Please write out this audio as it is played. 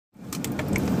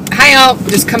Hi all,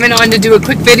 just coming on to do a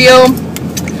quick video.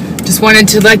 Just wanted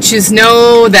to let you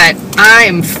know that I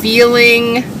am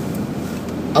feeling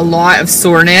a lot of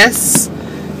soreness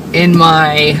in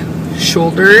my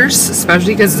shoulders,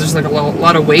 especially because there's like a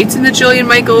lot of weights in the Jillian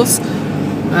Michaels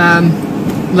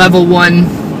level 1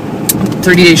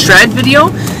 30-day shred video,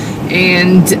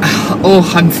 and oh,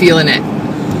 I'm feeling it.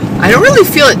 I don't really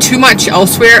feel it too much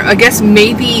elsewhere. I guess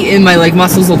maybe in my like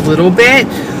muscles a little bit,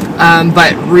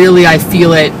 but really I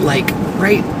feel it like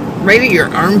right at your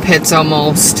armpits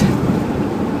almost.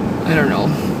 I don't know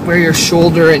where your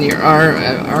shoulder and your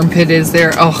armpit is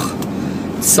there.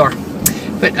 Oh, it's sore.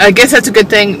 But I guess that's a good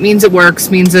thing. It means it works.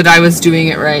 Means that I was doing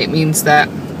it right. Means that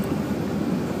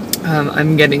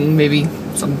I'm getting maybe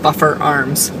some buffer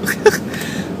arms.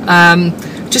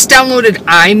 Just downloaded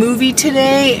iMovie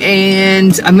today,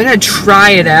 and I'm gonna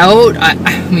try it out. I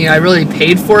mean, I really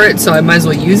paid for it, so I might as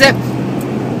well use it.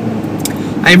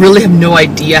 I really have no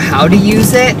idea how to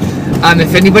use it.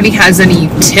 If anybody has any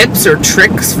tips or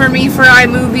tricks for me for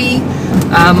iMovie,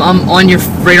 I'm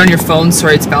right on your phone.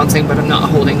 Sorry, it's bouncing, but I'm not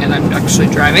holding it. I'm actually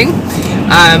driving.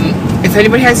 If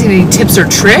anybody has any tips or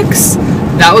tricks,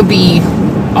 that would be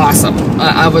awesome.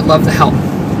 I would love the help,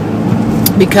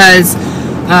 because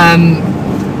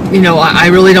you know, I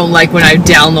really don't like when I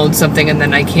download something and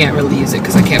then I can't really use it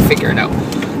because I can't figure it out.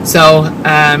 So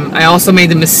I also made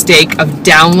the mistake of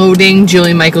downloading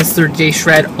Jillian Michaels 30-day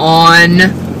shred on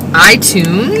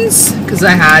iTunes because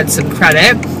I had some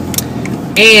credit,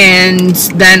 and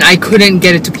then I couldn't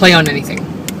get it to play on anything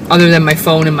other than my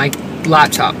phone and my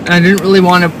laptop. And I didn't really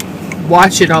want to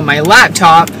watch it on my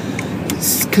laptop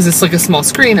because it's like a small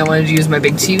screen. I wanted to use my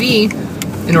big TV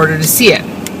in order to see it.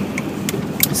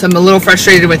 So I'm a little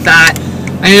frustrated with that.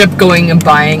 I ended up going and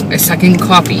buying a second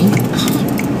copy.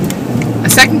 A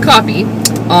second copy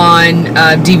on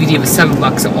DVD. It was $7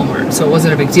 at Walmart, so it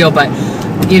wasn't a big deal. But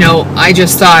you know, I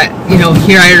just thought, you know,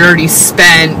 here I had already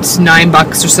spent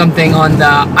 $9 or something on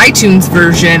the iTunes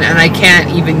version, and I can't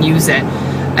even use it.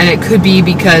 And it could be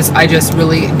because I just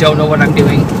really don't know what I'm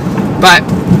doing. But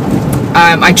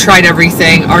I tried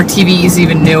everything. Our TV is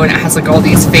even new, and it has like all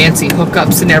these fancy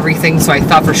hookups and everything, so I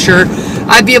thought for sure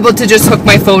I'd be able to just hook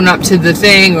my phone up to the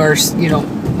thing, or you know,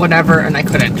 whatever, and I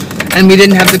couldn't. And we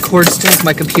didn't have the cords to hook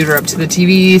my computer up to the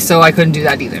TV, so I couldn't do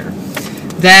that either.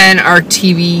 Then our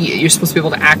TV, you're supposed to be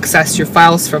able to access your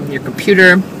files from your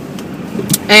computer,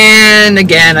 and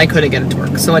again, I couldn't get it to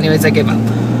work. So anyways, I gave up.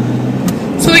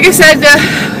 So like I said,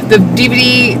 the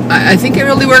DVD, I think it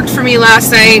really worked for me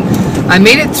last night. I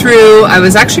made it through. I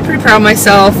was actually pretty proud of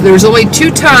myself. There was only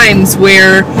 2 times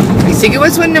where, I think it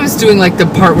was when I was doing like the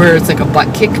part where it's like a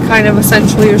butt kick kind of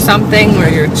essentially or something, where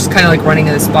you're just kind of like running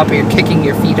in a spot but you're kicking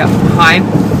your feet up high,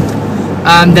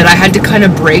 that I had to kind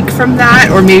of break from that,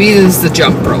 or maybe this is the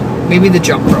jump rope. Maybe the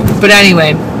jump rope. But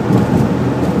anyway,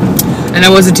 and I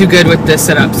wasn't too good with the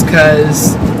sit-ups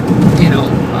because, you know,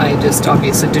 I just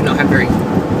obviously do not have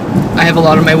I have a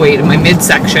lot of my weight in my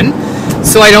midsection,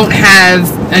 so I don't have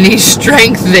any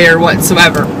strength there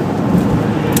whatsoever.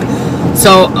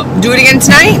 So do it again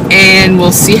tonight, and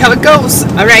we'll see how it goes.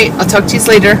 Alright, I'll talk to you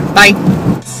later. Bye.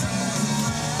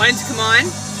 Wanted to come on.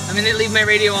 I'm going to leave my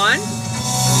radio on.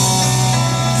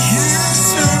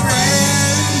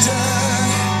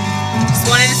 Just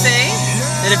wanted to say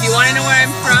that if you want to know where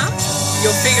I'm from,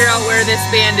 you'll figure out where this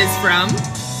band is from.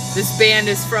 This band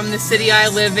is from the city I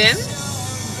live in.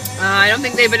 I don't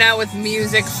think they've been out with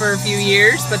music for a few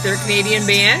years, but they're a Canadian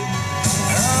band.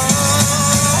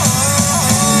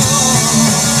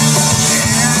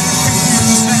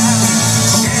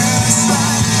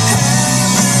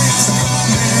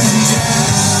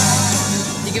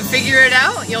 You can figure it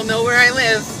out. You'll know where I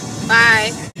live.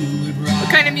 Bye.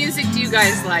 What kind of music do you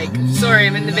guys like? Sorry,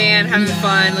 I'm in the van having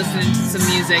fun listening to some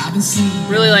music.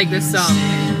 Really like this song.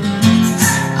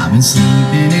 I've been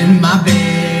sleeping in my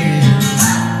bed,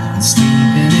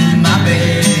 sleeping in my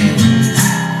bed.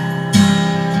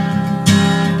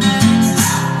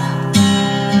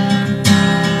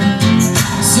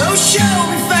 So show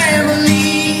me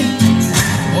family,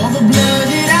 all the blood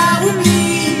that I would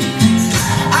need.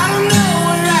 I don't know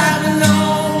where I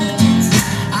belong.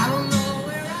 I don't know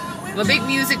where I went. I'm a big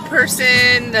music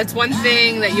person. That's one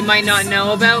thing that you might not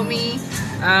know about me.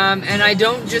 And I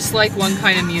don't just like one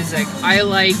kind of music. I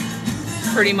like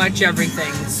pretty much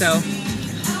everything. So,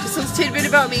 just a little tidbit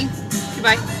about me.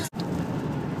 Goodbye.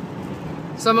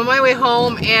 So I'm on my way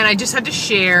home, and I just had to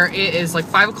share. It is like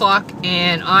 5 o'clock,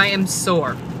 and I am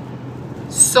sore.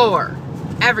 Sore.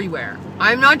 Everywhere.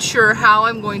 I'm not sure how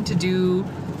I'm going to do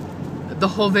the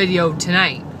whole video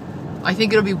tonight. I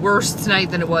think it'll be worse tonight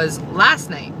than it was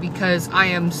last night because I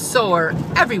am sore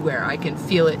everywhere. I can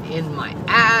feel it in my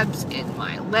abs, in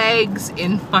my legs,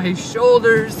 in my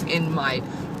shoulders, in my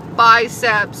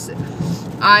biceps.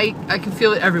 I can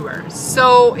feel it everywhere.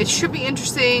 So it should be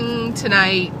interesting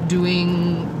tonight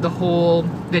doing the whole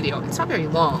video. It's not very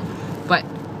long, but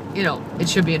you know, it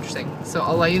should be interesting. So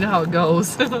I'll let you know how it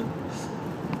goes. Totally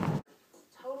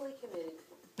committed.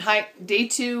 Hi, day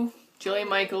 2, Jillian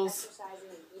Michaels.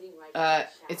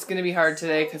 It's going to be hard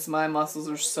today because my muscles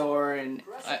are sore and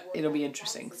it'll be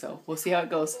interesting. So we'll see how it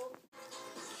goes.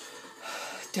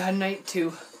 Done night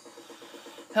 2.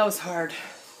 That was hard.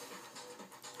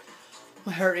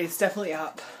 My heart rate's definitely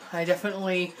up. I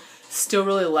definitely still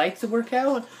really like the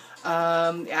workout.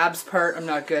 The abs part I'm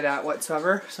not good at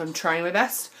whatsoever, so I'm trying my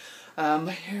best.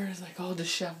 My hair is like all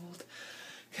disheveled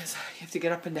because you have to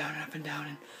get up and down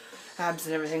and abs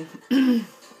and everything.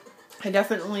 I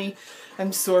definitely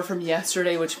am sore from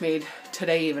yesterday, which made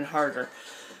today even harder.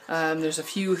 There's a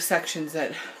few sections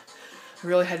that I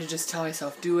really had to just tell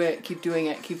myself, do it, keep doing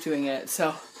it, keep doing it.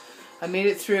 So I made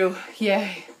it through.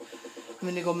 Yay. I'm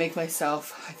going to go make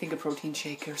myself, I think, a protein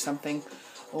shake or something,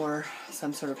 or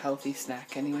some sort of healthy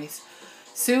snack anyways,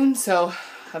 soon. So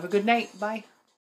have a good night. Bye.